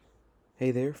Hey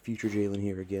there, future Jalen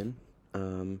here again.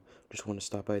 Just want to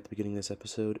stop by at the beginning of this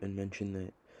episode and mention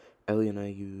that Ellie and I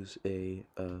use a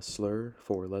slur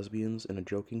for lesbians in a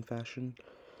joking fashion.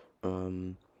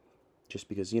 Um, just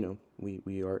because,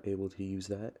 we are able to use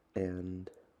that, and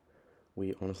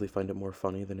we honestly find it more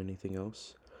funny than anything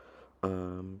else.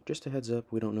 Just a heads up,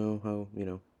 we don't know how,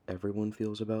 everyone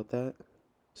feels about that,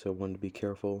 so wanted to be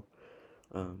careful.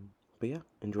 But yeah,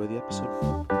 enjoy the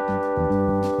episode.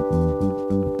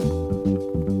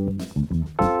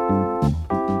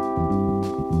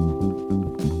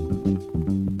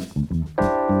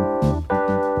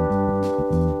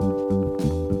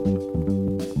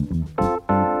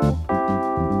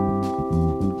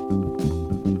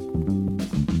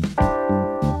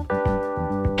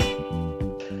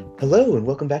 Hello, and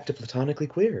welcome back to Platonically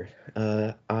Queer.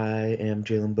 I am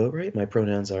Jalen Boatwright. My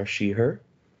pronouns are she, her.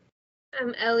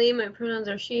 I'm Ellie. My pronouns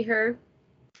are she, her.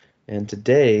 And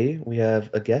today we have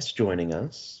a guest joining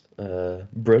us.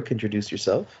 Brooke, introduce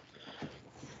yourself.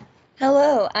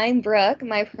 Hello, I'm Brooke.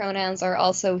 My pronouns are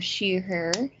also she,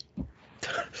 her.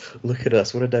 Look at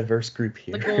us, what a diverse group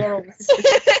here.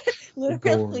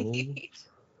 Literally.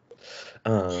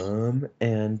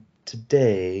 And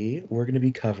today we're going to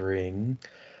be covering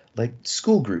like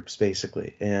school groups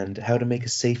basically, and how to make a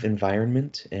safe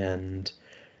environment, and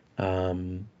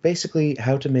basically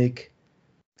how to make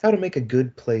a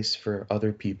good place for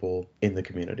other people in the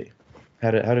community.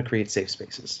 How to create safe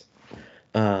spaces.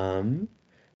 And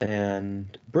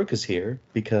Brooke is here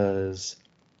because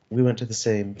we went to the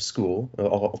same school,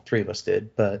 all three of us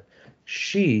did, but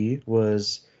she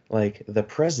was like the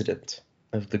president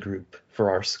of the group for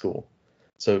our school.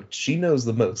 So she knows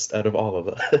the most out of all of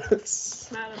us.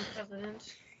 Madam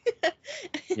President.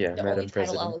 Yeah, the Madam only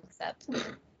title I'll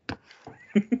President.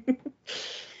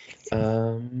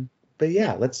 accept. But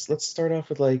yeah, let's start off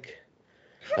with like,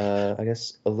 I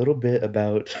guess a little bit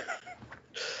about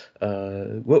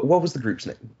what was the group's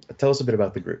name? Tell us a bit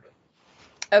about the group.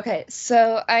 Okay,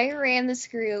 so I ran this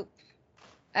group,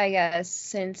 I guess,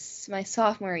 since my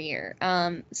sophomore year.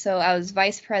 So I was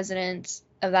vice president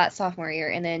of that sophomore year,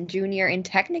 and then junior and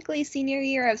technically senior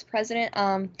year I was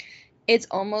president. It's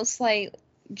almost like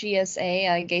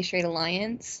GSA, Gay Straight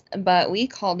Alliance, but we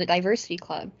called it Diversity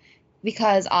Club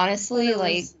because honestly,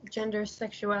 like Gender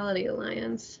Sexuality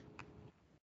Alliance.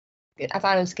 I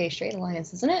thought it was Gay Straight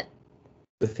Alliance, isn't it?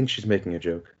 I think she's making a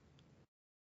joke.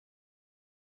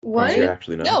 What? You're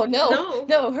actually not.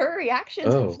 No. Her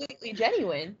reaction's completely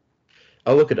genuine.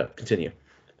 I'll look it up. Continue.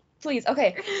 Please.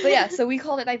 Okay. But yeah, so we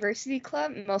called it Diversity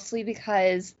Club mostly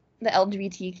because the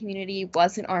LGBT community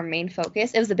wasn't our main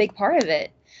focus. It was a big part of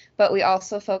it, but we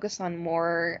also focused on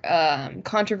more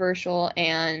controversial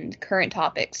and current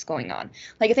topics going on.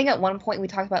 Like I think at one point we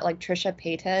talked about like Trisha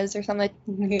Paytas or something,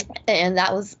 and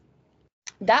that was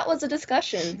a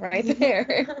discussion right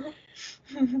there.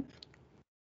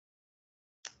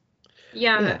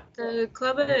 Yeah, the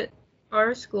club at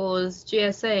our school is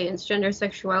GSA, it's Gender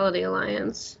Sexuality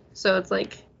Alliance. So it's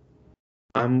like,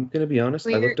 I'm gonna be honest,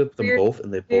 I looked up them both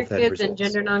and they both had kids results. And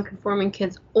gender non-conforming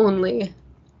kids only.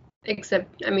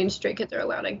 Except, I mean, straight kids are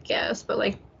allowed, I guess, but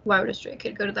like, why would a straight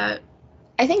kid go to that?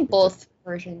 I think both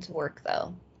versions work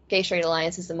though. Gay Straight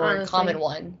Alliance is the more common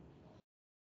one.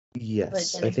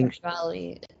 Yes, but I think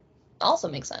sexuality also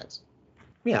makes sense.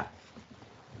 Yeah.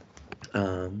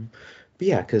 But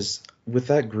yeah, because with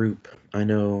that group, I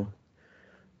know,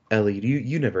 Ellie,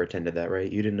 you never attended that,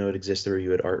 right? You didn't know it existed, or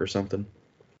you had art or something?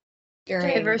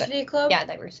 Diversity Club? Yeah,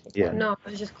 Diversity Club. Yeah. No, I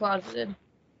was just closeted.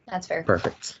 That's fair.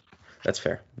 Perfect. That's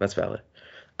fair. That's valid.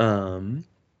 Well,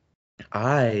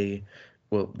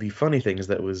 the funny thing is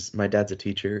that was my dad's a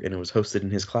teacher, and it was hosted in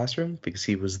his classroom because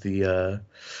he was the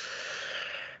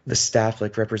staff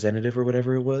like representative or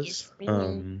whatever it was,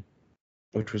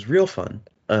 which was real fun.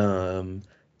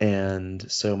 And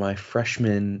so my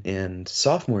freshman and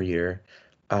sophomore year,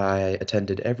 I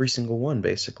attended every single one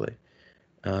basically.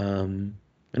 And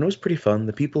it was pretty fun.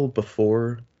 The people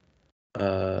before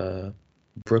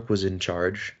Brooke was in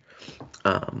charge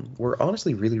were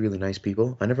honestly really, really nice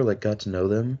people. I never like got to know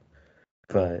them,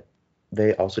 but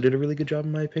they also did a really good job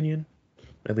in my opinion.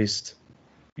 At least,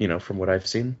 from what I've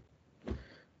seen.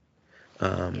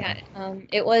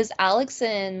 It was Alex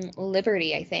and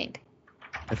Liberty, I think.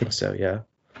 I think so, yeah.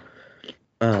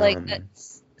 That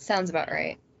sounds about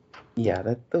right.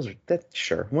 Yeah,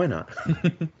 sure, why not?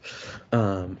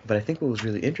 But I think what was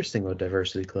really interesting about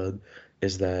Diversity Club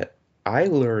is that I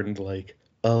learned like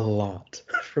a lot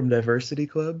from Diversity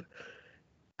Club.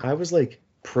 I was like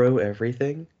pro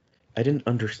everything. I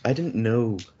didn't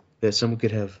know that someone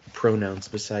could have pronouns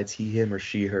besides he, him, or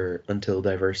she, her until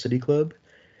Diversity Club.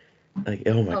 Like,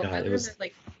 oh my god, it was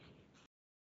like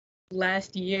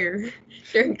last year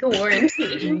during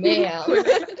quarantine. Man. when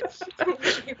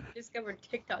I discovered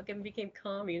TikTok and became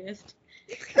communist.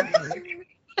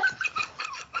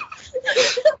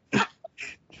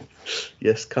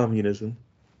 Yes, communism.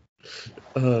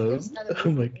 Oh my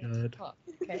movie. god.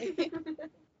 Okay.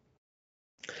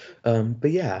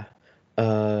 But yeah,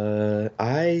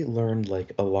 I learned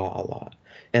like a lot.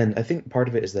 And I think part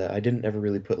of it is that I didn't ever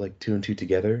really put like two and two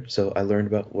together. So I learned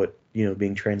about what,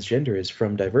 being transgender is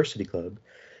from Diversity Club.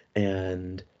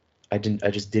 And I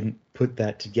just didn't put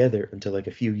that together until like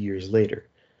a few years later.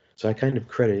 So I kind of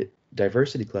credit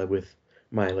Diversity Club with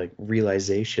my like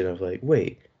realization of like,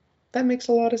 wait, that makes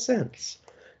a lot of sense.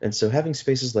 And so having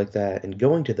spaces like that and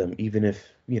going to them, even if,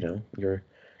 you're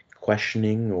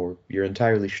questioning or you're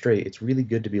entirely straight, it's really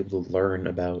good to be able to learn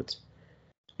about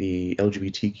the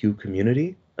LGBTQ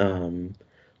community from,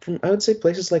 I would say,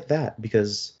 places like that,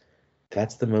 because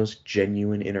that's the most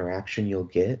genuine interaction you'll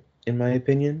get, in my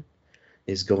opinion,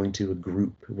 is going to a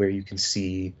group where you can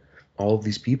see all of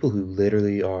these people who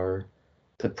literally are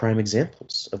the prime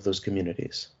examples of those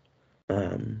communities.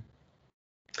 Um,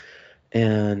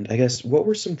 and I guess, what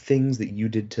were some things that you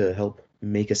did to help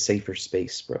make a safer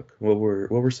space, Brooke? What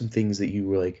were some things that you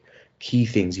were like key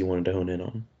things you wanted to hone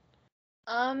in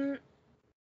on?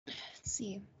 Let's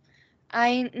see.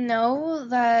 I know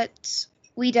that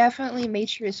we definitely made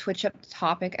sure to switch up the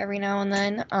topic every now and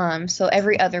then. So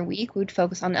every other week we'd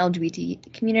focus on the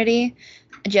LGBT community,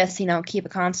 just keep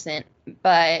it constant.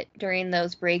 But during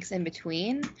those breaks in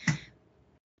between,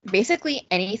 basically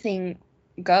anything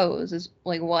goes is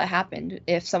like what happened.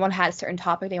 If someone had a certain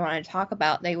topic they wanted to talk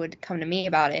about, they would come to me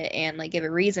about it and like give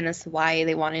a reason as to why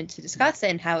they wanted to discuss it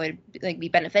and how it would like be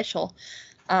beneficial.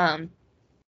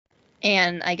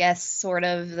 And I guess sort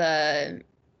of the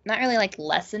not really like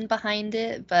lesson behind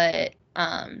it, but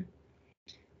I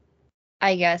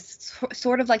guess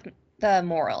sort of like the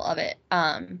moral of it.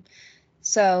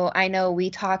 So I know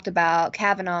we talked about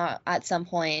Kavanaugh at some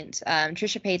point.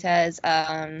 Trisha Paytas.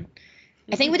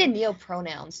 I think we did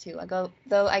neopronouns too.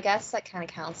 Though I guess that kind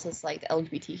of counts as like the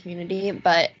LGBT community,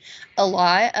 but a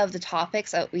lot of the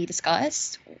topics that we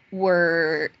discussed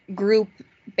were group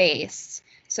based.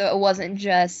 So it wasn't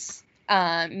just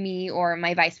me or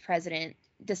my vice president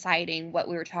deciding what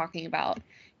we were talking about.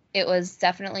 It was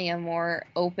definitely a more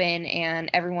open and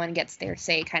everyone gets their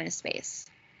say kind of space.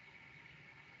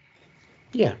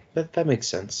 Yeah, that makes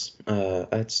sense.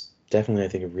 That's definitely, I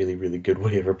think, a really, really good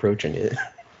way of approaching it.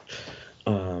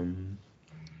 um,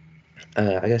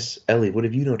 I guess, Ellie, what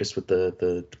have you noticed with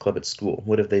the club at school?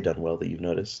 What have they done well that you've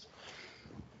noticed?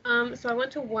 So I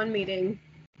went to one meeting.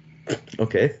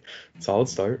 Okay, solid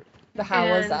start. But how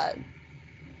was And- that?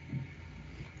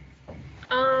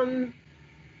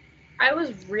 I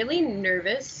was really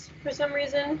nervous for some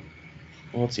reason.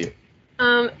 Well, let's see it.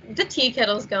 The tea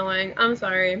kettle's going. I'm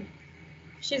sorry.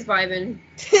 She's vibing.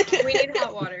 We need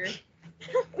hot water.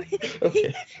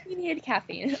 Okay. We needed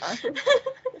caffeine.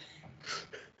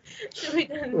 Should we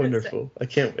done Wonderful. I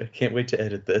can't wait to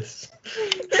edit this.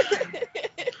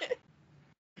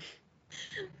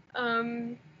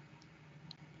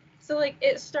 So like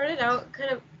it started out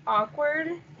kind of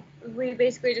awkward. We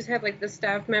basically just had like the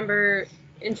staff member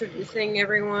introducing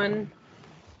everyone.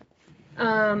 We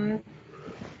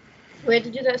had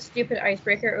to do that stupid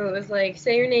icebreaker. It was like,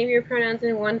 say your name, your pronouns,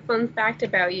 and one fun fact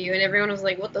about you, and everyone was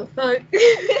like, "What the fuck?"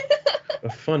 A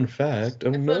fun fact?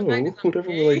 Oh fun no! fact is I'm Whatever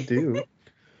will I gay. do?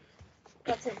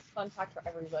 That's a fun fact for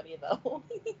everybody, though.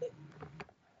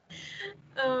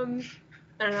 I don't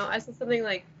know. I said something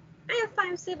like, "I have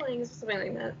 5 siblings," or something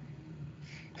like that.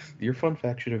 Your fun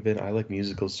fact should have been, I like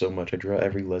musicals so much I draw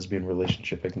every lesbian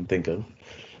relationship I can think of.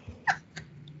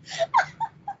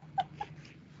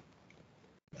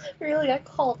 Really got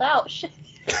called out. Shit.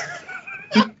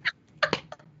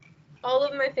 All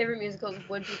of my favorite musicals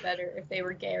would be better if they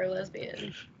were gay or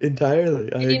lesbian.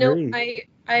 Entirely, I And agree.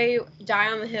 I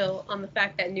die on the hill on the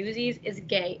fact that Newsies is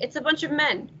gay. It's a bunch of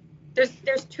men.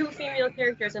 There's 2 female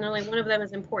characters and only one of them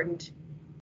is important.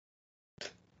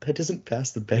 That doesn't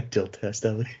pass the Bechdel test,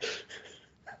 Ellie.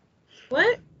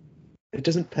 What? It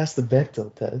doesn't pass the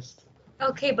Bechdel test.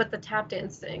 Okay, but the tap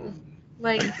dance thing.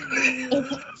 Like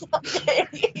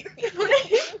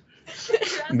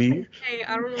Me? Hey,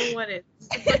 I don't know what it is.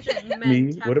 It's a bunch of men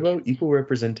Me? tap What about dancing. equal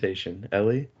representation,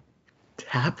 Ellie?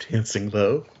 Tap dancing,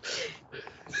 though.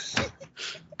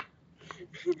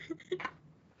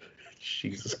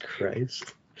 Jesus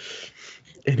Christ.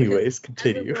 Anyways,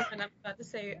 continue. As a woman,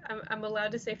 I'm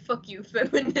allowed to say fuck you,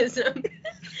 feminism.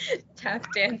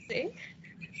 Tap dancing.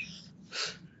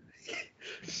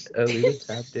 Ellie, the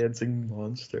tap dancing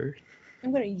monster.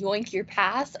 I'm gonna yoink your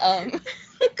pass.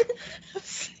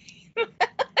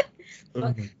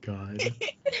 fuck? my god.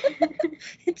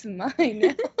 It's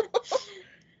mine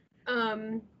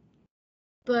now.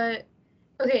 But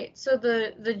okay, so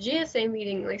the GSA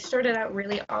meeting like started out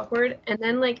really awkward, and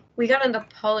then like we got into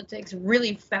politics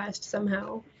really fast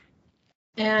somehow,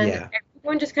 and Yeah.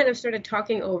 everyone just kind of started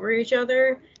talking over each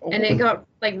other, and it got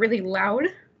like really loud,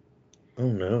 Oh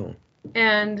no.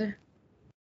 and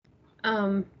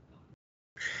um.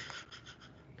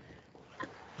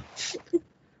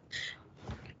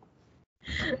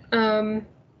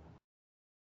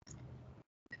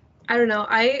 I don't know.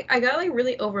 I got like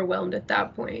really overwhelmed at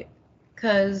that point,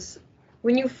 because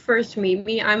when you first meet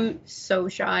me, I'm so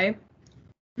shy.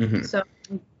 Mm-hmm. So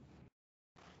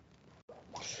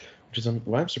Which is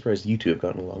why I'm surprised you two have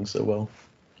gotten along so well.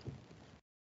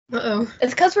 uh-oh.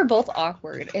 It's because we're both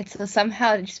awkward.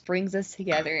 Somehow it just brings us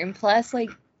together. And plus, like,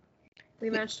 We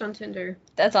matched on Tinder.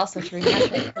 that's also true.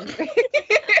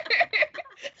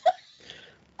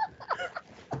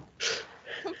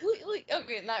 Completely.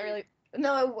 Okay, not really.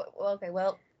 No, okay,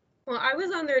 well. Well, I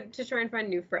was on there to try and find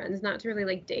new friends, not to really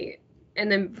like date.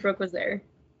 And then Brooke was there.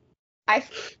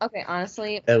 Okay,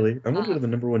 honestly. Ellie, I'm gonna go to the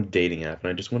 #1 dating app, and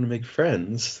I just want to make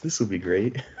friends. This will be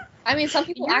great. I mean, some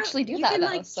people actually do that, You can though.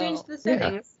 like So change the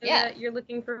settings so Yeah. that you're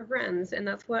looking for friends, and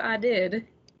that's what I did.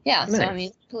 yeah, so I Nice. mean,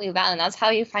 it's completely valid. And that's how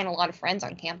you find a lot of friends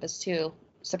on campus too.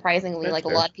 Surprisingly, That's like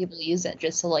fair. a lot of people use it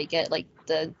just to like get like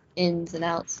the ins and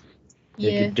outs.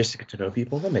 Yeah. Just to get to know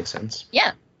people. That makes sense.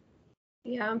 Yeah.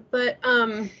 Yeah, but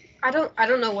I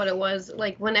don't know what it was.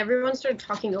 Like when everyone started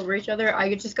talking over each other,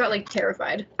 I just got like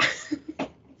terrified.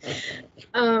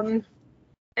 And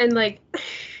like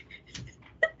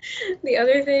the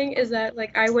other thing is that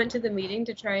like I went to the meeting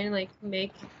to try and like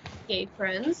make gay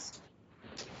friends.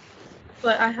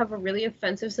 But I have a really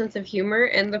offensive sense of humor,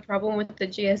 and the problem with the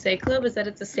GSA club is that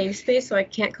it's a safe space, so I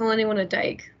can't call anyone a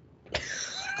dyke.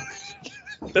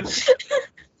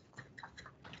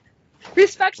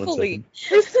 Respectfully. Respectfully.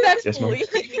 Respectfully,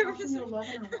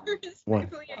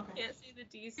 I can't say the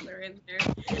D slur in there.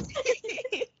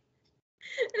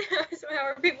 So how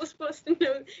are people supposed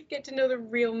to get to know the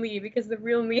real me? Because the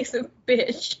real me is a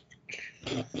bitch.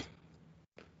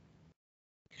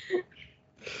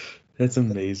 That's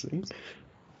amazing.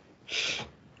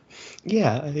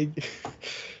 Yeah,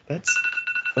 that's.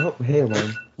 Oh, hey,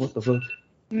 alarm. What the fuck?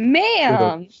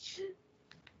 Ma'am.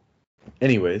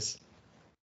 Anyways.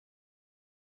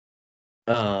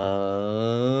 What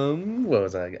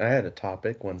was I had a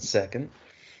topic. 1 second.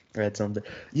 I had something.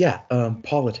 Yeah,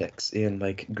 politics in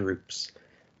like groups.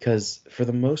 Because for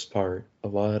the most part, a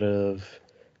lot of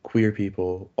queer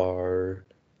people are,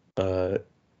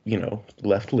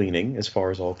 left-leaning as far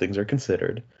as all things are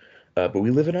considered. But we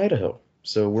live in Idaho,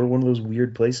 so we're one of those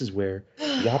weird places where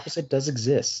the opposite does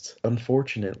exist,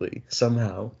 unfortunately,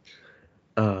 somehow.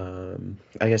 I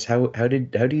guess how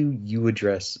do you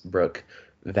address, Brooke,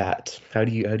 that? How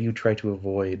do you try to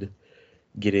avoid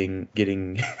getting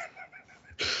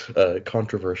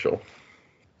controversial?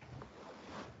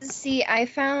 See, I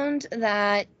found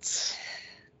that,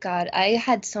 God, I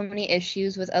had so many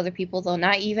issues with other people, though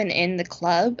not even in the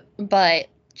club, but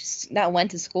just that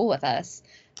went to school with us.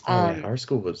 Yeah, our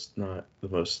school was not the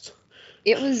most.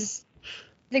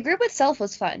 The group itself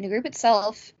was fun. The group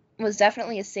itself was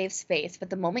definitely a safe space, but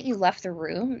the moment you left the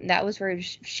room, that was where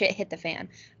shit hit the fan.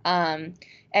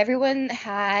 Everyone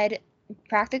had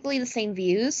practically the same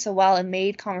views, so while it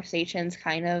made conversations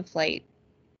kind of like,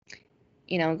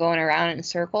 going around in a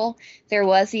circle, there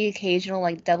was the occasional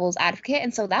like devil's advocate,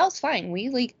 and so that was fine. We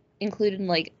like included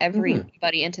like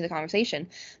everybody into the conversation,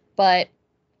 but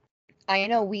I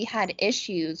know we had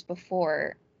issues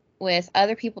before with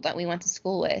other people that we went to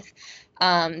school with.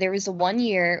 There was one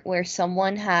year where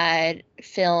someone had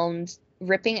filmed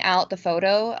ripping out the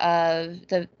photo of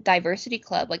the diversity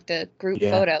club, like the group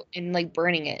photo, and like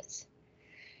burning it.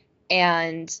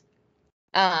 And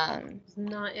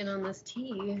not in on this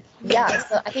tea. Yeah,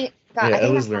 so I think I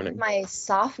was that learning. was my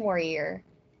sophomore year.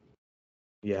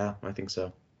 Yeah, I think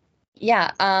so.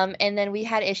 Yeah, and then we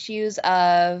had issues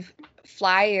of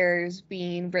flyers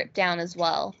being ripped down as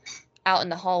well out in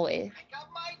the hallway. I got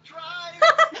my drive.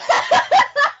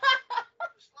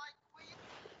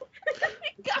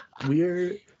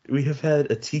 We have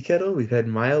had a tea kettle, we've had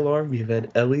my alarm, we've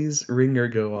had Ellie's ringer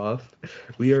go off.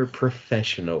 We are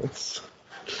professionals.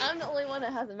 I'm the only one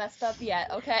that hasn't messed up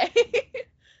yet, okay?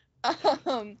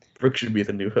 Brooke should be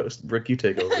the new host. Brooke, you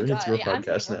take over. It's your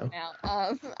podcast now.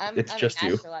 I'm just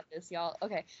you. at this, y'all.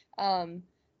 Okay.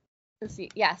 Let's see.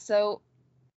 Yeah, so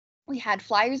we had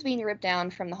flyers being ripped down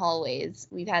from the hallways.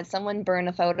 We've had someone burn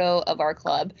a photo of our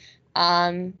club.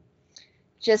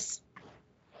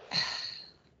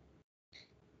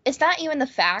 It's it's not even the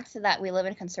fact that we live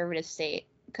in a conservative state,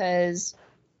 because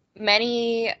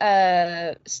many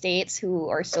states who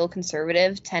are still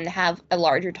conservative tend to have a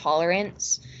larger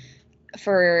tolerance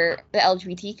for the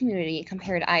LGBT community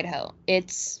compared to Idaho.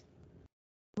 It's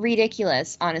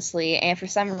ridiculous, honestly, and for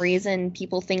some reason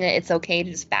people think that it's okay to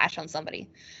just bash on somebody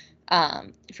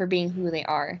for being who they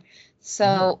are.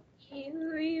 So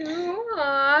You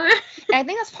are. I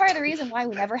think that's part of the reason why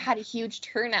we never had a huge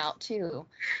turnout too.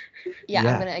 Yeah, I'm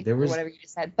Yeah, gonna there ignore was- whatever you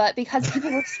just said, but because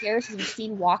people were scared to be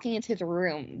seen walking into the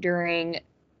room during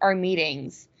our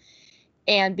meetings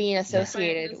and being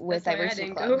associated with That's why I Diversity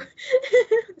didn't Club. go.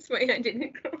 That's why I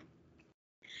didn't go.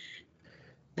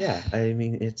 Yeah, I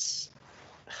mean, it's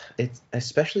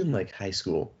especially in like high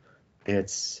school,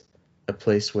 it's a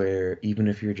place where even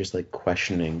if you're just like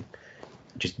questioning,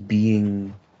 just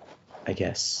being, I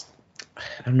guess,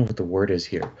 I don't know what the word is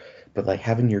here, but like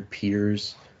having your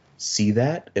peers see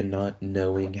that and not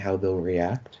knowing how they'll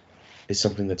react is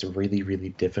something that's really, really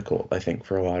difficult, I think,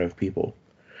 for a lot of people.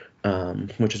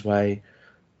 Which is why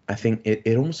I think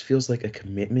it almost feels like a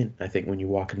commitment, I think, when you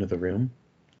walk into the room.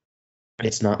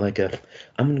 It's not like I'm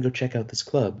gonna go check out this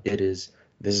club.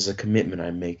 This is a commitment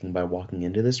I'm making by walking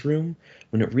into this room,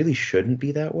 when it really shouldn't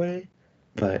be that way.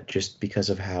 But just because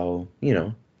of how,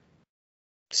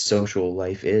 social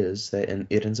life is, and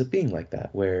it ends up being like that,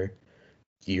 where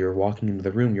you're walking into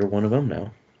the room, you're one of them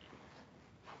now.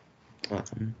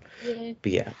 Yeah.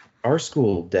 But yeah, our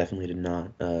school definitely did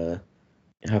not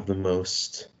have the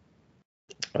most.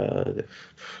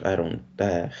 I don't.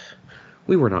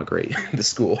 We were not great. The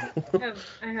school.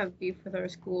 I have beef with our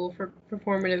school for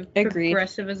performative Agreed.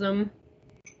 progressivism.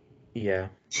 Yeah.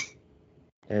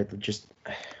 Just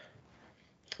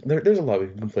there's a lot we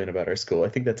can complain about our school. I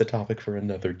think that's a topic for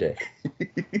another day.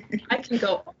 I can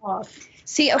go off.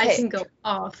 See, I okay, can go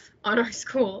off on our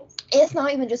school. it's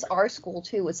not even just our school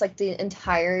too. It's like the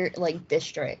entire like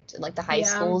district, like the high Yeah.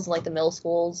 schools, like the middle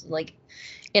schools, like.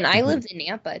 And I Mhm. lived in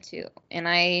Nampa too, and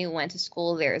I went to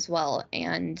school there as well,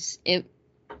 and it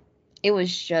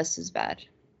was just as bad.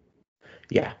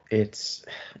 Yeah, it's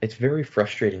very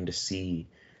frustrating to see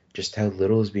just how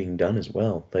little is being done as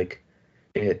well. Like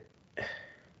it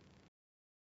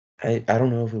I don't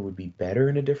know if it would be better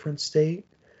in a different state.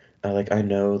 Like I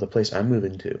know the place I'm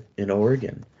moving to in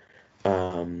Oregon.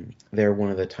 They're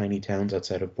one of the tiny towns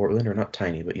outside of Portland, or not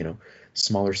tiny, but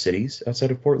smaller cities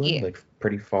outside of Portland, Yeah. like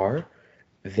pretty far.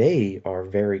 They are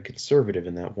very conservative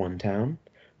in that one town,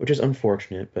 which is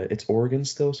unfortunate, but it's Oregon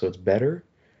still, so it's better.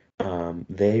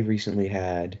 They recently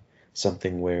had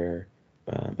something where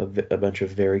a bunch of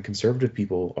very conservative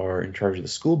people are in charge of the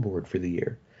school board for the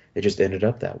year. It just ended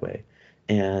up that way.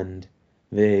 And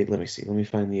let me see, let me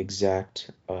find the exact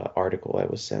article I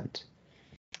was sent.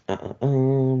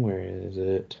 Where is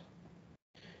it?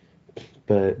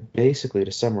 But basically,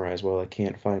 to summarize, while I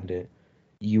can't find it,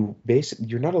 you're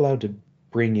not allowed to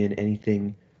bring in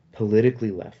anything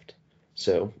politically left.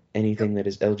 So anything that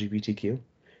is LGBTQ,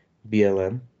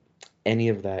 BLM, any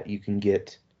of that you can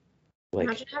get like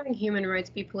Imagine having human rights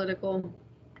be political.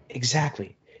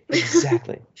 exactly. Yeah.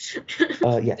 The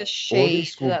Oregon shade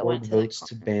School that Board went to that votes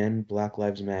to ban Black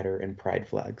Lives Matter and Pride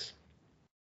flags.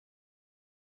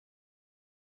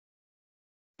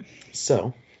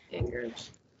 So Anger.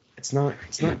 it's not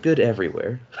good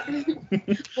everywhere.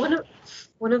 One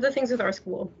of the things with our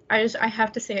school, I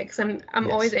have to say it because I'm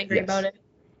Yes, always angry yes. about it.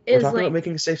 We're Is talking like about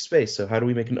making a safe space, so how do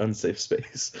we make an unsafe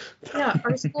space? yeah,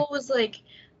 our school was like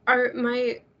I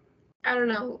don't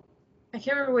know, I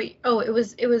can't remember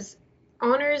it was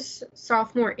honors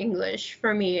sophomore English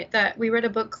for me that we read a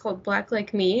book called Black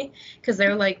Like Me because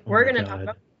they're like Oh we're my gonna talk God.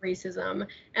 about racism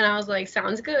and I was like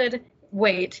sounds good.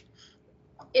 Wait,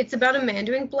 it's about a man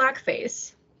doing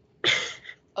blackface.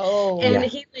 Oh. And Yeah.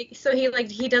 he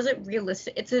does it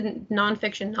realistic. It's a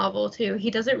nonfiction novel too. He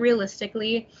does it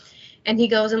realistically, and he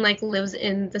goes and like lives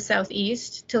in the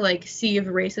southeast to like see if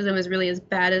racism is really as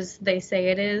bad as they say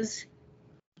it is,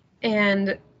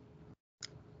 and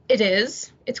it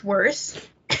is. It's worse.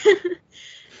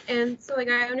 And so like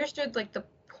I understood like the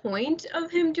point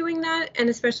of him doing that, and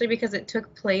especially because it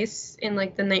took place in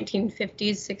like the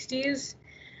 1950s, 60s.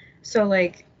 So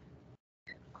like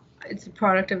it's a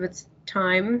product of its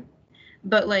time.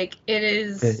 But like it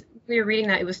is we were reading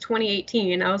that it was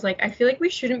 2018 and I was like I feel like we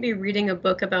shouldn't be reading a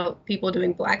book about people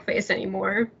doing blackface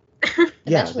anymore.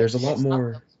 Yeah, Eventually there's a it lot stopped,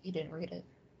 more. though, you didn't read it.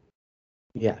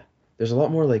 Yeah, there's a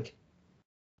lot more like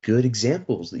good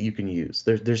examples that you can use.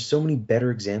 There's so many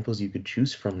better examples you could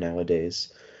choose from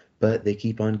nowadays, but they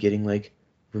keep on getting like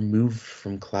removed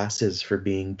from classes for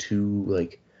being too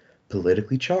like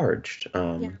politically charged.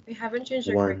 Yeah, we haven't changed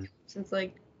our One curriculum since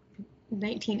like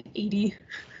 1980.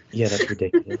 Yeah, that's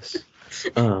ridiculous.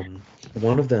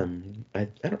 One of them, I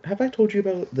don't, have I told you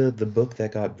about the book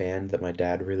that got banned that my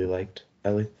dad really liked,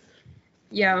 Ellie?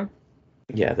 Yeah,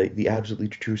 Yeah, the absolutely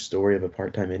true story of a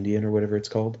part-time Indian or whatever it's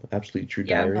called, absolutely true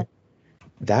yeah. diary.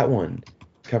 That one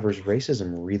covers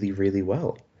racism really, really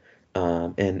well.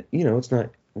 And it's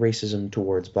not racism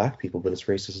towards black people, but it's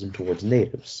racism towards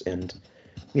natives. And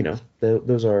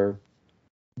those are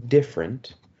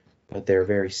different, but they're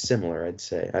very similar, I'd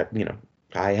say.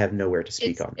 I have nowhere to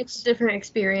speak on It's a this. different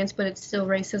experience, but it's still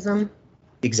racism.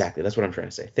 Exactly, that's what I'm trying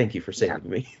to say. Thank you for Yeah. saving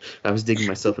me. I was digging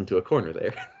myself into a corner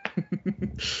there.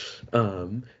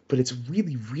 But it's a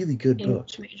really, really good book.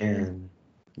 English major. And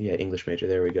yeah, English major,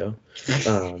 there we go.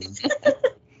 Um,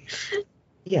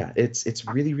 yeah, it's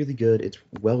really, really good. It's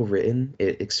well written.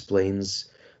 It explains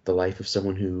the life of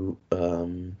someone who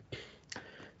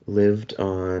lived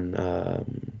on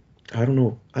I don't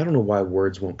know why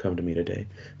words won't come to me today,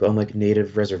 but on like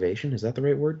native reservation, is that the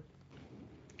right word?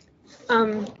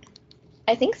 Um,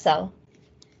 I think so.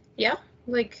 yeah,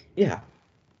 like Yeah.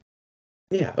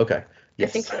 Yeah, okay. I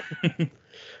think Yes.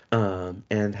 so.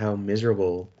 And how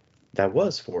miserable that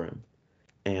was for him,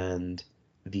 and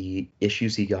the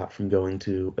issues he got from going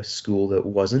to a school that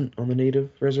wasn't on the native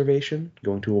reservation,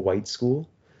 going to a white school,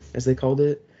 as they called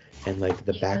it, and like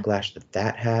the Yeah. backlash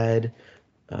that had,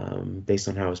 based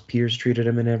on how his peers treated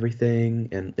him and everything.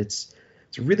 And it's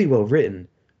really well written,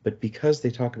 but because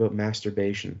they talk about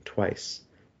masturbation twice,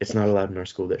 it's not allowed in our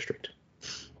school district.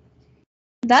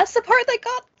 That's the part that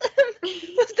got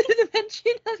was the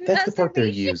mention of That's the part they're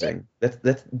masturbation.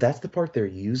 using. That's the part they're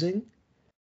using.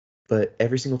 But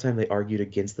every single time they argued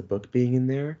against the book being in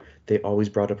there, they always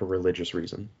brought up a religious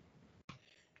reason.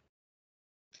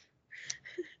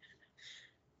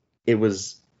 It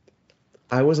was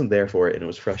I wasn't there for it, and it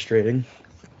was frustrating.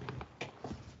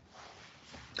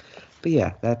 But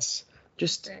yeah, that's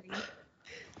just Ready.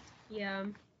 Yeah.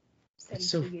 it's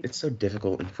so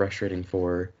difficult and frustrating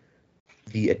for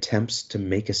the attempts to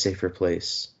make a safer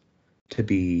place to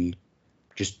be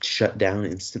just shut down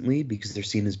instantly because they're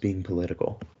seen as being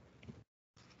political.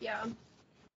 Yeah.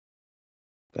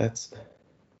 That's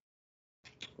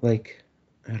like,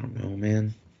 I don't know,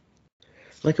 man.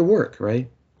 Like at work, right?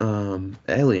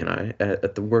 Ellie and I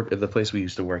at the place we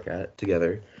used to work at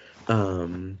together,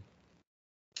 um,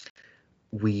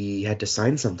 we had to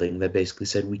sign something that basically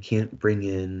said we can't bring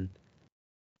in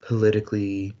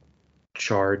politically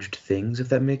charged things, if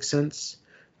that makes sense.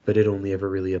 But it only ever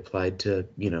really applied to,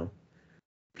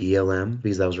 BLM,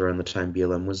 because that was around the time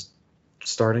BLM was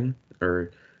starting,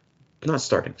 or not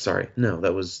starting, sorry. No,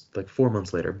 that was like 4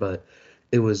 months later, but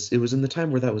it was in the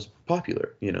time where that was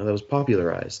popular, that was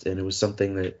popularized, and it was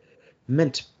something that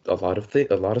meant a lot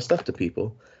of stuff to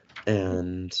people.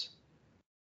 And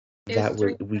It was that was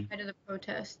during the we height of the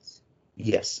protests.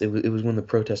 yes, it was when the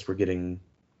protests were getting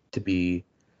to be,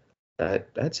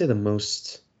 I'd say the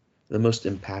most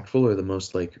impactful, or the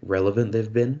most like relevant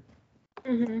they've been.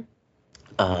 Mm-hmm.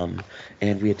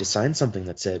 And we had to sign something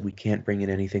that said we can't bring in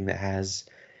anything that has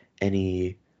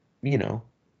any, you know,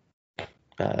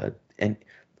 and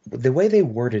the way they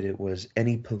worded it was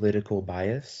any political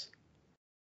bias,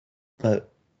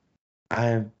 but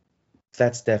I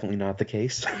that's definitely not the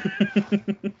case.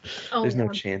 Oh There's no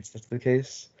yeah. chance that's the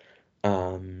case.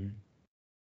 Um,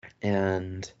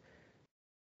 and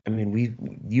I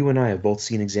mean, you and I have both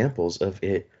seen examples of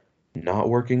it not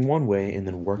working one way and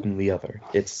then working the other.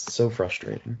 It's so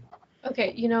frustrating.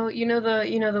 Okay,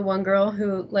 the one girl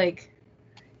who like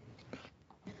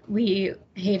we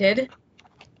hated,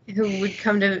 who would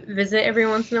come to visit every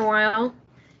once in a while.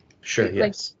 Sure, Like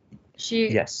yes. she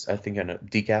Yes, I think I know.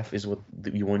 Decaf is what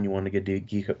the one you want to get the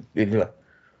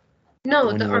no,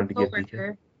 one the you our wanted to give decaf.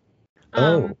 coworker.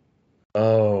 Um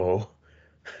Oh, oh,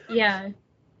 yeah.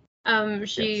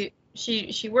 yes,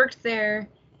 She worked there,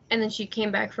 and then she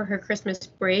came back for her Christmas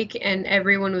break, and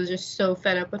everyone was just so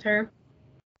fed up with her.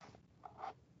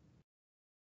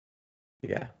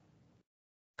 yeah,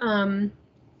 Um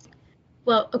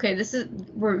well, okay,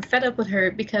 we're fed up with her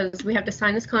because we have to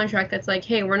sign this contract that's like,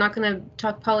 hey, we're not gonna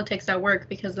talk politics at work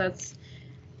because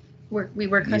we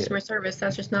work yeah, customer service.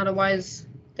 That's just not a wise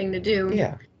thing to do.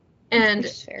 yeah, And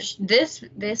Which is fair.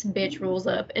 this bitch rolls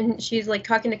up and she's like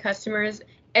talking to customers,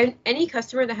 and any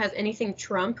customer that has anything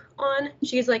Trump on,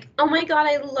 she's like, oh my god,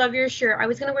 I love your shirt. I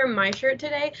was gonna wear my shirt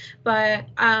today, but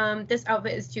this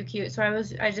outfit is too cute, so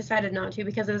I decided not to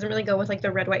because it doesn't really go with like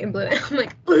the red, white, and blue. And I'm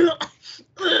like, ugh,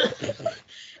 ugh.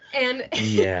 And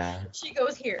yeah, she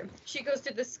goes here. She goes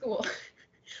to this school.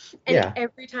 And yeah.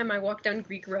 every time I walk down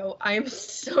Greek Row, I am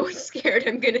so scared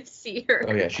I'm gonna see her.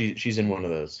 Oh yeah, she's in one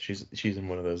of those. She's in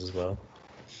one of those as well.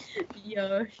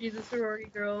 Yeah, she's a sorority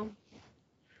girl.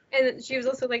 And she was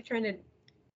also like trying to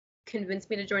convince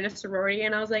me to join a sorority,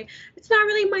 and I was like, it's not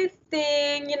really my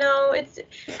thing, you know.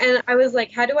 And I was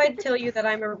like, how do I tell you that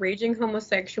I'm a raging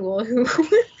homosexual who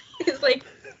is like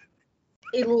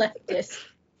a leftist?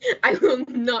 I will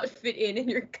not fit in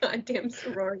your goddamn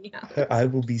sorority house. I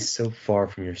will be so far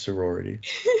from your sorority.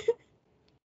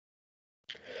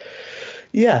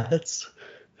 Yeah,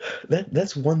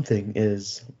 that's one thing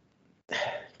is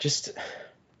just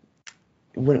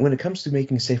when it comes to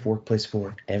making a safe workplace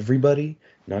for everybody,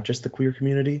 not just the queer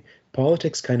community,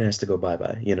 politics kind of has to go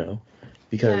bye-bye, you know? Yeah,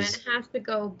 Because it has to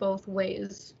go both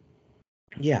ways.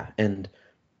 yeah, and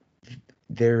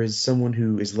there is someone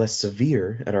who is less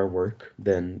severe at our work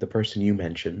than the person you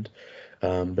mentioned,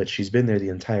 but she's been there the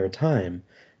entire time,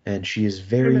 and she is I don't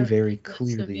very, know if very she's less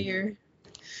clearly. severe.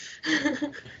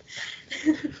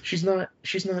 She's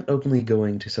not openly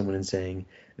going to someone and saying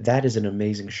that is an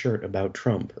amazing shirt about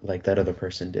Trump like that other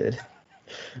person did,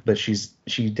 but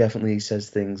she definitely says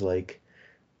things like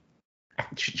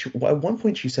at one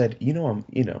point she said,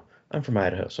 I'm from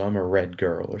Idaho, so I'm a red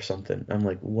girl or something. I'm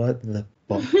like, what the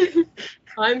fuck?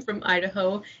 I'm from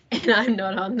Idaho, and I'm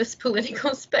not on this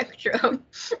political spectrum.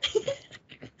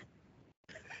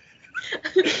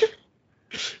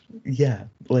 Yeah,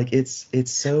 like it's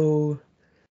so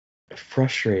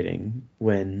frustrating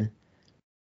when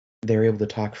they're able to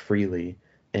talk freely,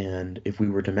 and if we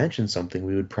were to mention something,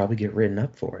 we would probably get written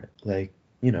up for it. Like,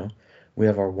 we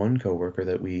have our one coworker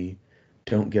that we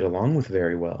don't get along with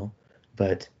very well,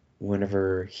 but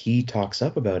whenever he talks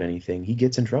up about anything, he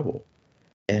gets in trouble.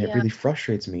 And it Yeah, really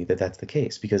frustrates me that that's the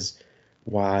case because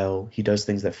while he does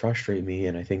things that frustrate me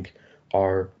and I think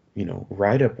are,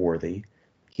 write-up worthy,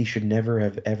 he should never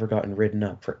have ever gotten written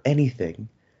up for anything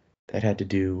that had to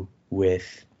do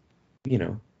with, you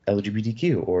know,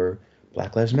 LGBTQ or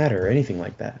Black Lives Matter or anything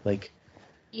like that. Like,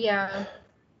 yeah.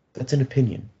 that's an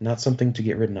opinion, not something to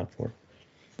get written up for.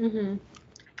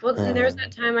 Well, and there was that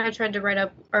Um, time I tried to write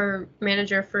up our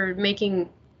manager for making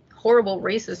horrible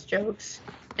racist jokes,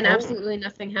 and oh, absolutely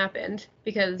nothing happened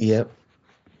because. yep,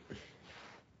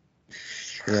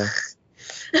 yeah,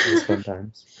 it was fun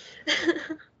times.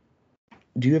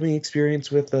 Do you have any experience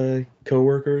with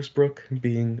coworkers, Brooke,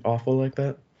 being awful like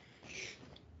that?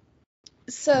 You've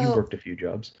So worked a few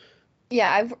jobs.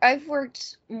 yeah, I've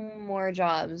worked more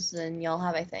jobs than y'all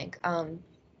have, I think.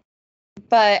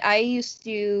 But I used to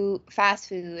do fast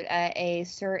food at a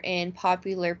certain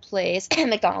popular place,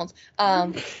 McDonald's.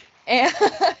 And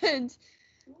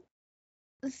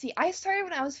let's see, I started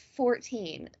when I was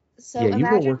 14. So Yeah, you were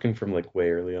imagine, working from like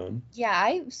way early on. yeah,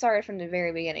 I started from the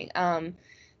very beginning.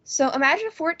 So imagine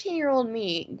a 14-year-old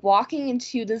me walking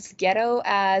into this ghetto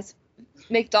as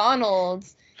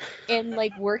McDonald's and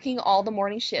like working all the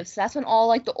morning shifts. That's when all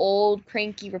like the old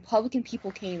cranky Republican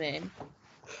people came in.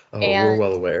 Oh, we're And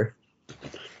well aware.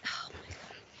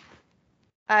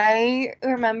 I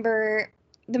remember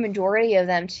the majority of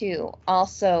them too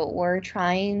also were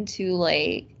trying to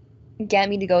like get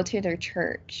me to go to their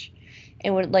church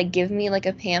and would like give me like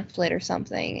a pamphlet or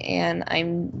something, and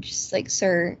I'm just like,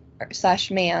 sir slash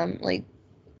ma'am, like,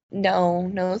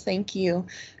 no thank you.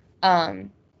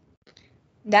 um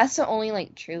that's the only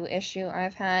like true issue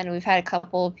I've had. We've had a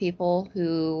couple of people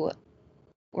who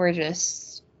were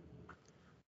just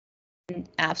an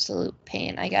absolute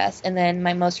pain, I guess. And then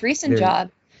my most recent Very.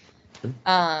 job,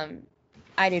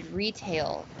 I did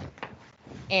retail,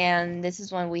 and this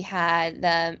is when we had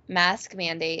the mask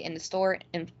mandate in the store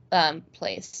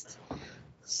placed.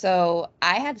 So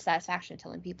I had the satisfaction of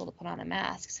telling people to put on a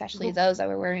mask, especially those that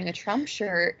were wearing a Trump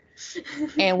shirt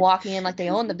and walking in like they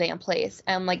owned the damn place.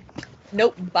 And I'm like,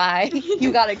 nope, bye.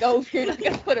 You gotta go if you're not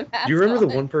gonna put a mask Do you remember on.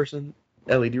 the one person,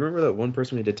 Ellie? Do you remember that one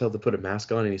person we had to tell to put a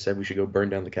mask on, and he said we should go burn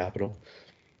down the Capitol?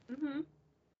 hmm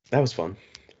That was fun.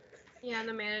 Yeah, and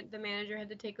the manager had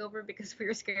to take over because we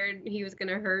were scared he was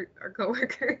gonna hurt our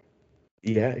coworker.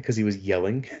 Yeah, because he was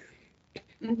yelling.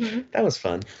 That was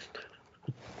fun.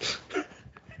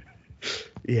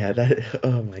 Yeah, that.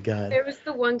 Oh my God. There was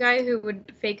the one guy who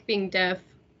would fake being deaf.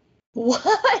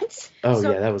 What? Oh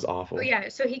So yeah, that was awful. yeah,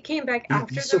 so he came back He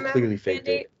after so the mask clearly faked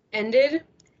mandate it. ended,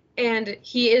 and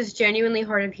he is genuinely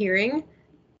hard of hearing.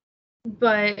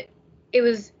 But it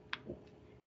was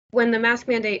when the mask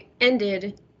mandate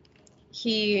ended,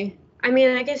 I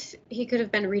mean, I guess he could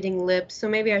have been reading lips, so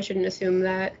maybe I shouldn't assume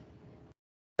that.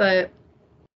 But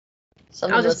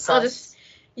Someone was I'll sus. just,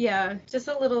 yeah, just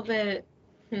a little bit.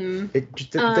 It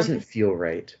just doesn't feel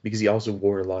right because he also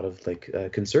wore a lot of like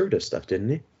conservative stuff, didn't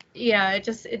he? Yeah, it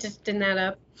just didn't add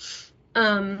up.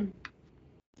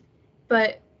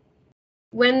 But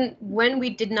when we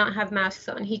did not have masks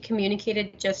on, he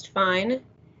communicated just fine.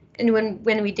 And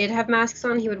when we did have masks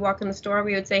on, he would walk in the store.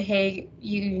 We would say, "Hey,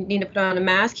 you need to put on a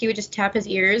mask." He would just tap his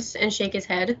ears and shake his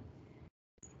head,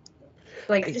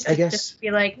 like I guess just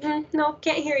be like, "No,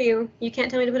 can't hear you. You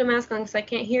can't tell me to put a mask on because I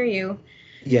can't hear you."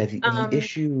 yeah, the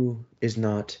issue is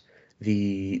not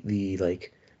the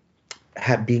like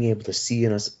being able to see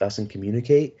us and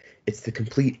communicate. It's the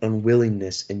complete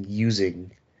unwillingness and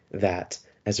using that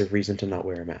as a reason to not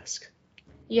wear a mask.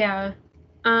 Yeah.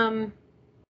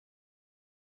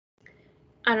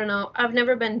 I don't know. I've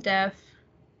never been deaf,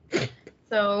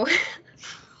 so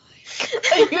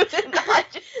You did not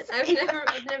just I've say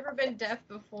never been deaf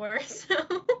before, so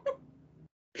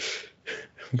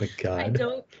Oh my I God.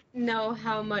 don't know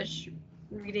how much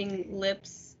reading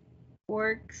lips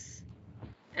works,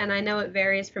 and I know it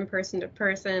varies from person to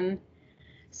person.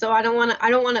 So I don't want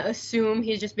to assume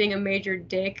he's just being a major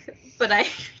dick, but I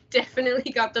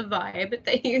definitely got the vibe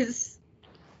that he's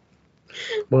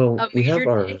Well, a we have major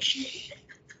our dick.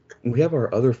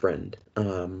 other friend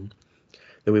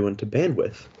that we went to band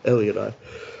with, Ellie and I,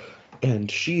 and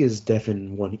she is deaf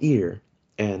in one ear.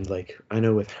 And like I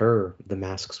know with her, the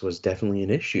masks was definitely an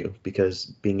issue because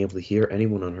being able to hear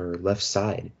anyone on her left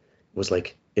side was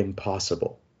like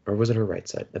impossible. Or was it her right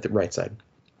side? At the right side.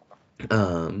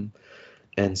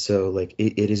 And so like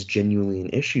it is genuinely an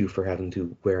issue for having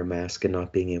to wear a mask and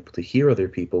not being able to hear other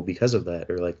people because of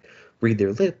that, or like read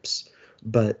their lips.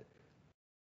 But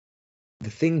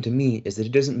the thing to me is that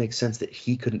it doesn't make sense that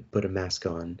he couldn't put a mask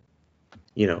on.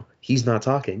 You know, he's not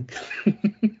talking,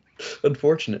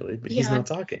 unfortunately, but he's Yeah. not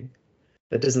talking.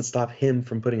 That doesn't stop him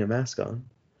from putting a mask on.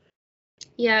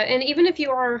 Yeah, and even if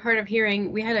you are hard of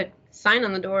hearing, we had a sign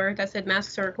on the door that said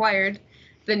masks are required.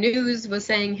 The news was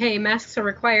saying, "Hey, masks are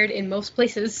required in most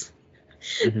places."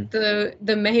 Mhm.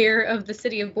 The mayor of the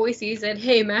city of Boise said,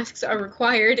 "Hey, masks are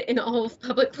required in all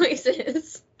public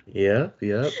places." Yep,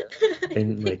 yep.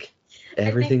 And like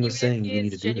everything was Even if saying he you need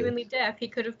to is do this. genuinely deaf, he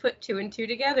could have put two and two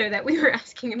together that we were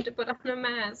asking him to put on a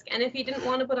mask. And if he didn't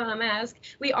want to put on a mask,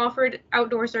 we offered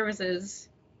outdoor services.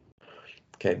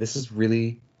 Okay, this is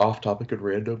really off topic and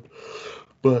random,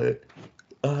 but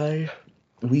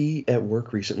we at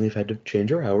work recently have had to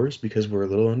change our hours because we're a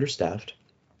little understaffed.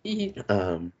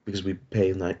 Because we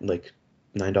pay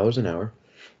 $9 an hour.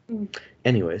 Mm.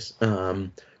 Anyways,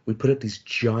 we put up these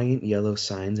giant yellow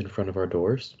signs in front of our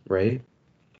doors, right?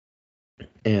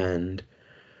 And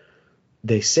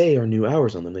they say our new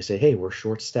hours on them. They say, "Hey, we're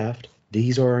short staffed.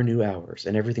 These are our new hours,"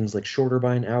 and everything's like shorter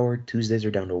by an hour. Tuesdays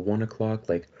are down to 1 o'clock,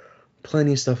 like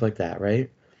plenty of stuff like that,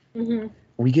 right? Mm-hmm.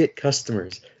 We get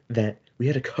customers that we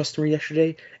had a customer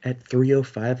yesterday at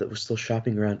 3:05 that was still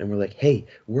shopping around, and we're like, "Hey,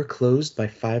 we're closed by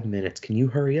 5 minutes. Can you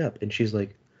hurry up?" And she's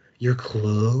like, "You're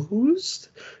closed?"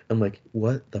 I'm like,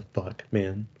 "What the fuck,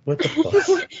 man? What the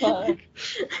fuck?" Fuck.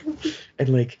 And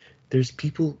like, there's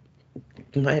people.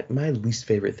 My least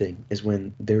favorite thing is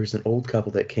when there's an old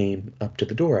couple that came up to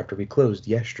the door after we closed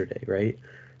yesterday, right?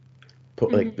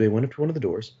 Like they went up to one of the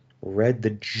doors, read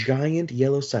the giant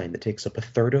yellow sign that takes up a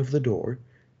third of the door,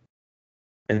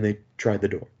 and they tried the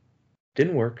door.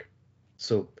 Didn't work.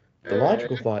 So the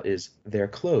logical thought is they're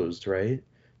closed, right?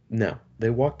 No. They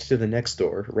walked to the next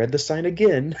door, read the sign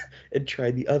again, and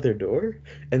tried the other door,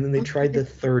 and then they tried the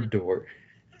third door.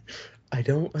 I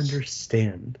don't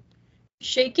understand.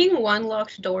 Shaking one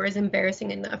locked door is embarrassing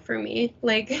enough for me.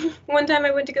 Like, one time I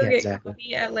went to go Yeah, get exactly.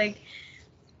 coffee at like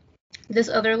this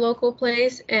other local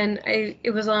place, and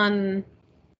it was on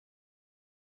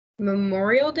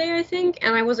Memorial Day, I think,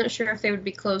 and I wasn't sure if they would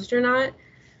be closed or not.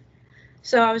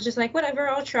 So I was just like, whatever,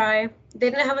 I'll try. They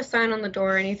didn't have a sign on the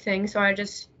door or anything, so I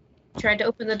just tried to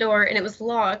open the door, and it was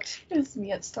locked. It's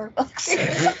me at Starbucks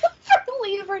for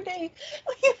Labor Day.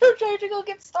 We were trying to go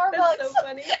get Starbucks. That's so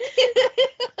funny.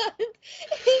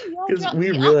 Because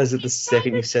we realized it the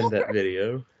second you sent that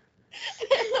video.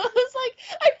 I was like,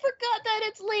 I forgot that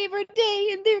it's Labor Day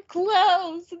and they're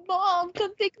closed. Mom,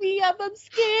 come pick me up. I'm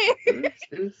scared.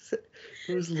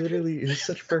 It was literally, it was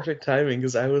such perfect timing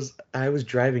because I was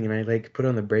driving and I like put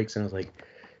on the brakes and I was like,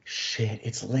 shit,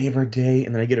 it's Labor Day,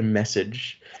 and then I get a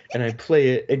message and I play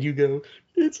it and you go,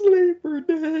 it's Labor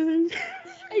Day.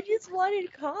 I just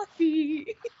wanted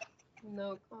coffee.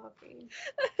 No coffee.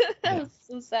 That was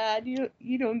so sad.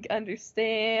 You don't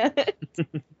understand.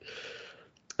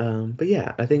 But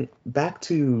yeah, I think back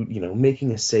to,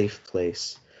 making a safe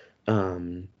place.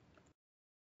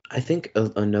 I think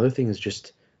another thing is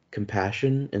just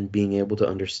compassion and being able to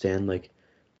understand, like,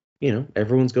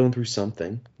 everyone's going through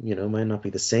something, might not be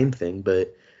the same thing,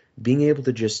 but being able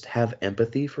to just have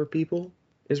empathy for people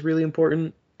is really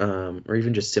important, or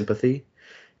even just sympathy.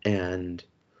 And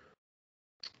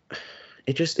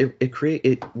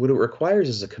what it requires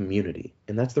is a community,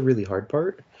 and that's the really hard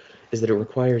part, is that it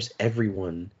requires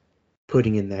everyone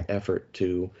putting in that effort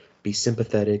to be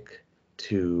sympathetic,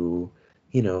 to,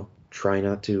 try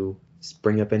not to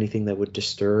bring up anything that would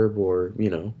disturb or,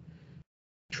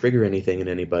 trigger anything in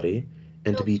anybody,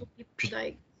 and to Don't be call people just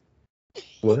dyke.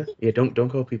 what? Yeah, don't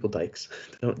call people dykes.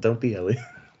 Don't be Ellie.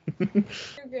 You're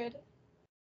good.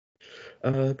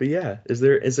 But yeah, is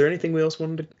there anything we else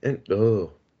wanted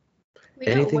to? We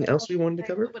got Anything way else off we wanted to track,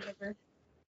 cover? but whatever.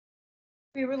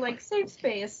 We were like, safe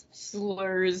space.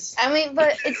 Slurs. I mean,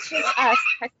 but it's just us.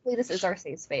 Technically, this is our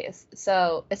safe space.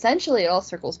 So essentially, it all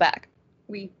circles back.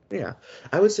 Yeah,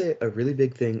 I would say a really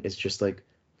big thing is just like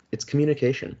it's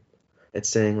communication. It's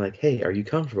saying like, hey, are you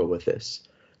comfortable with this?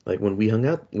 Like when we hung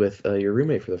out with your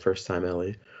roommate for the first time,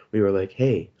 Ellie, we were like,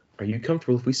 hey, are you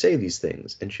comfortable if we say these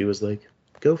things? And she was like,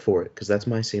 go for it, because that's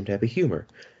my same type of humor.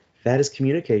 That is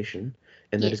communication,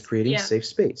 and that is Yes. creating Yeah. safe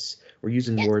space. We're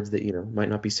using Yes. words that might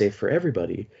not be safe for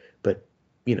everybody, but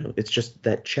it's just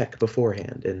that check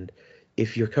beforehand. And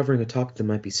if you're covering a topic that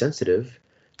might be sensitive,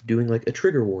 doing like a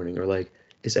trigger warning or like,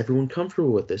 is everyone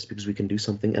comfortable with this because we can do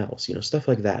something else? Stuff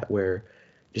like that, where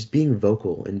just being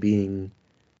vocal and being,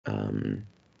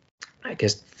 I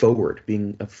guess, forward,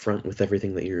 being upfront with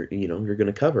everything that you're going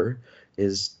to cover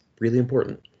is really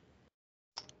important.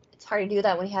 It's hard to do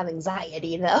that when you have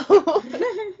anxiety, though.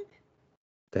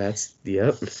 That's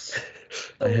yep.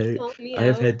 Don't call me I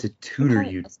have out. had to I'm tutor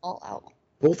calling you, us all out.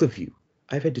 both of you.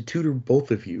 I've had to tutor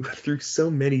both of you through so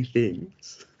many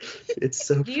things. It's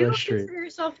so Do you frustrating. consider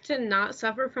yourself to not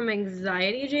suffer from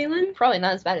anxiety, Jalen? Probably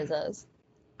not as bad as us.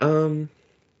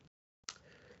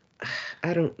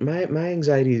 I don't. My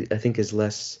anxiety, I think, is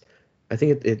less. I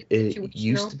think it used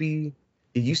Situational. to be.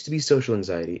 It used to be social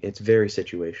anxiety. It's very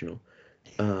situational.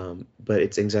 But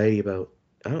it's anxiety about.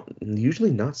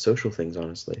 Usually not social things,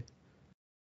 honestly.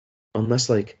 Unless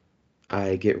like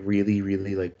I get really,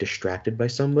 really like distracted by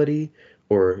somebody,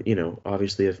 or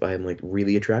obviously if I'm like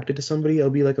really attracted to somebody, I'll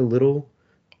be like a little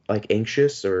like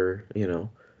anxious or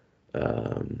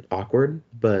awkward.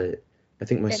 But I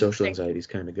think my And social sick. anxiety's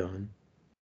kind of gone.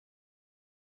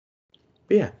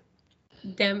 But yeah.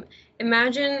 Damn.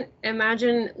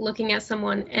 Imagine looking at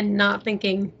someone and not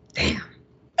thinking, damn.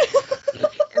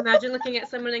 Imagine looking at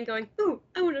someone and going, ooh,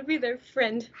 I want to be their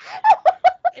friend.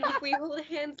 And if we hold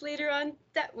hands later on,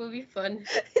 that will be fun.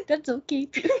 That's okay,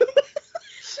 too.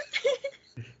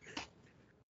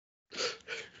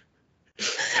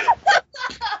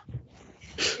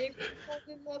 If we fall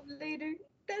in love later,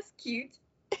 that's cute.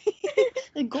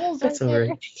 The goals That's are all there.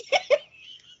 right.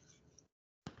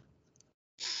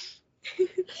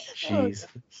 Jesus.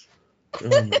 Oh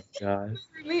my gosh.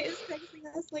 Roommate is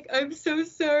texting us like, I'm so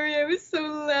sorry, I was so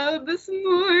loud this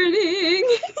morning.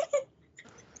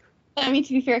 I mean, to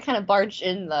be fair, it kind of barged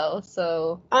in, though,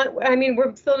 so... I mean,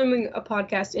 we're filming a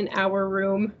podcast in our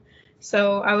room.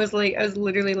 So I was literally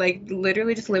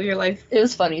just live your life. It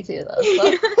was funny, too, though.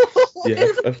 So. Yeah,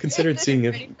 I've considered seeing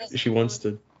if she wants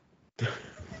to.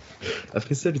 I've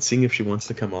considered seeing if she wants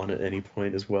to come on at any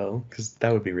point as well, because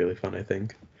that would be really fun, I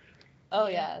think. Oh,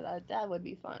 yeah, that would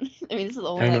be fun. I mean, this is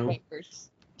only, I like, know. my first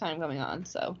time coming on,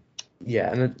 so...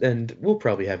 Yeah, and we'll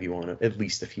probably have you on at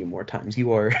least a few more times.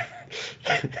 You are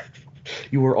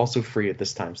you are also free at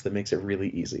this time, so that makes it really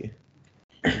easy.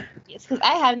 Yes, because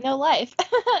I have no life.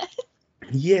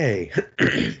 Yay!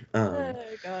 Oh,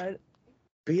 God.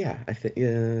 But yeah, I think.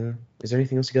 Is there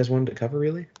anything else you guys wanted to cover,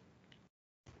 really?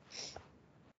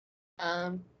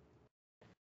 All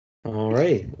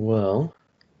right. Well,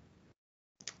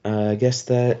 I guess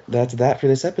that's that for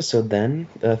this episode then.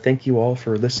 Thank you all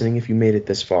for listening if you made it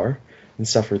this far and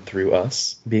suffered through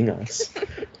us being us.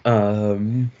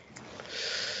 You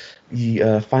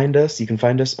can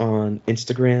find us on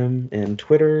Instagram and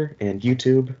Twitter and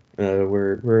YouTube.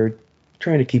 We're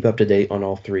trying to keep up to date on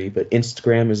all three, but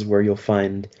Instagram is where you'll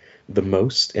find the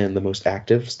most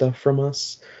active stuff from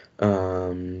us.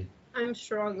 I'm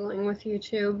struggling with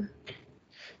YouTube.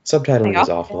 Subtitling I is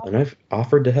awful, and I've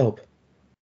offered to help.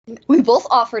 We both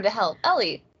offered to help.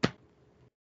 Ellie.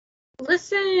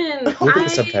 Listen, We'll get the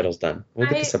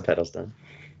subtitles done.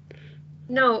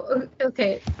 No,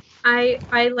 okay.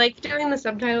 I like doing the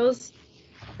subtitles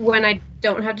when I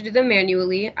don't have to do them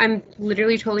manually. I'm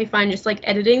literally totally fine just like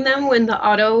editing them when the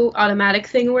automatic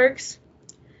thing works.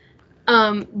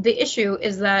 The issue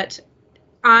is that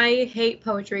I hate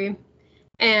poetry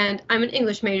and I'm an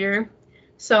English major,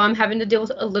 so I'm having to deal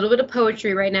with a little bit of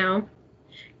poetry right now,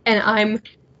 and I'm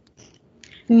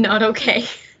not okay.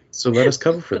 So let us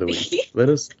cover for the week.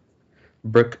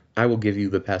 Brooke, I will give you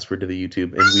the password to the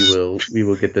YouTube, and we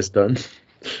will get this done.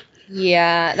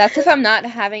 Yeah, that's if I'm not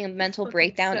having a mental Okay,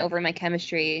 breakdown so- over my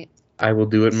chemistry. I will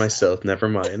do it myself. Never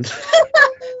mind.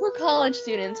 We're college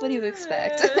students. What do you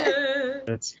expect?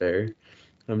 That's fair.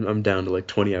 I'm down to like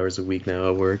 20 hours a week now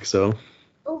at work, so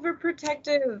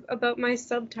Overprotective about my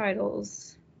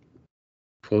subtitles.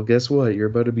 well, guess what? You're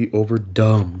about to be over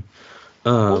dumb.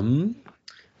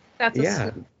 That's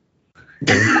Yeah.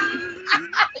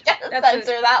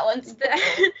 Censor that one.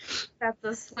 That's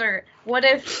a slur. What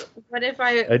if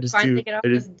I I just finally do- get off I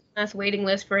this dumbass waiting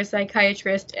list for a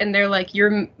psychiatrist and they're like,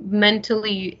 you're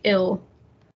mentally ill,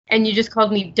 and you just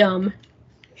called me dumb?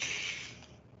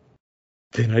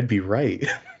 Then I'd be right.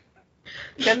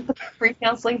 Then put free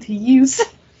counseling to use.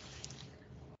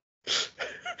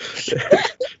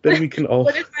 Then we can all.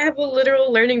 What if I have a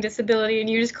literal learning disability and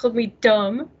you just called me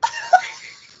dumb?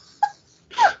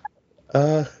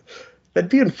 That'd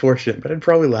be unfortunate, but I'd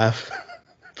probably laugh.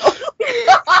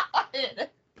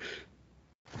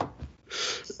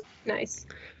 Nice.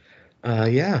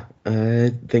 Yeah.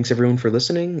 Thanks everyone for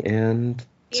listening, and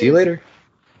see you Yeah. later.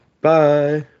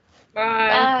 Bye. Bye.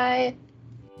 Bye.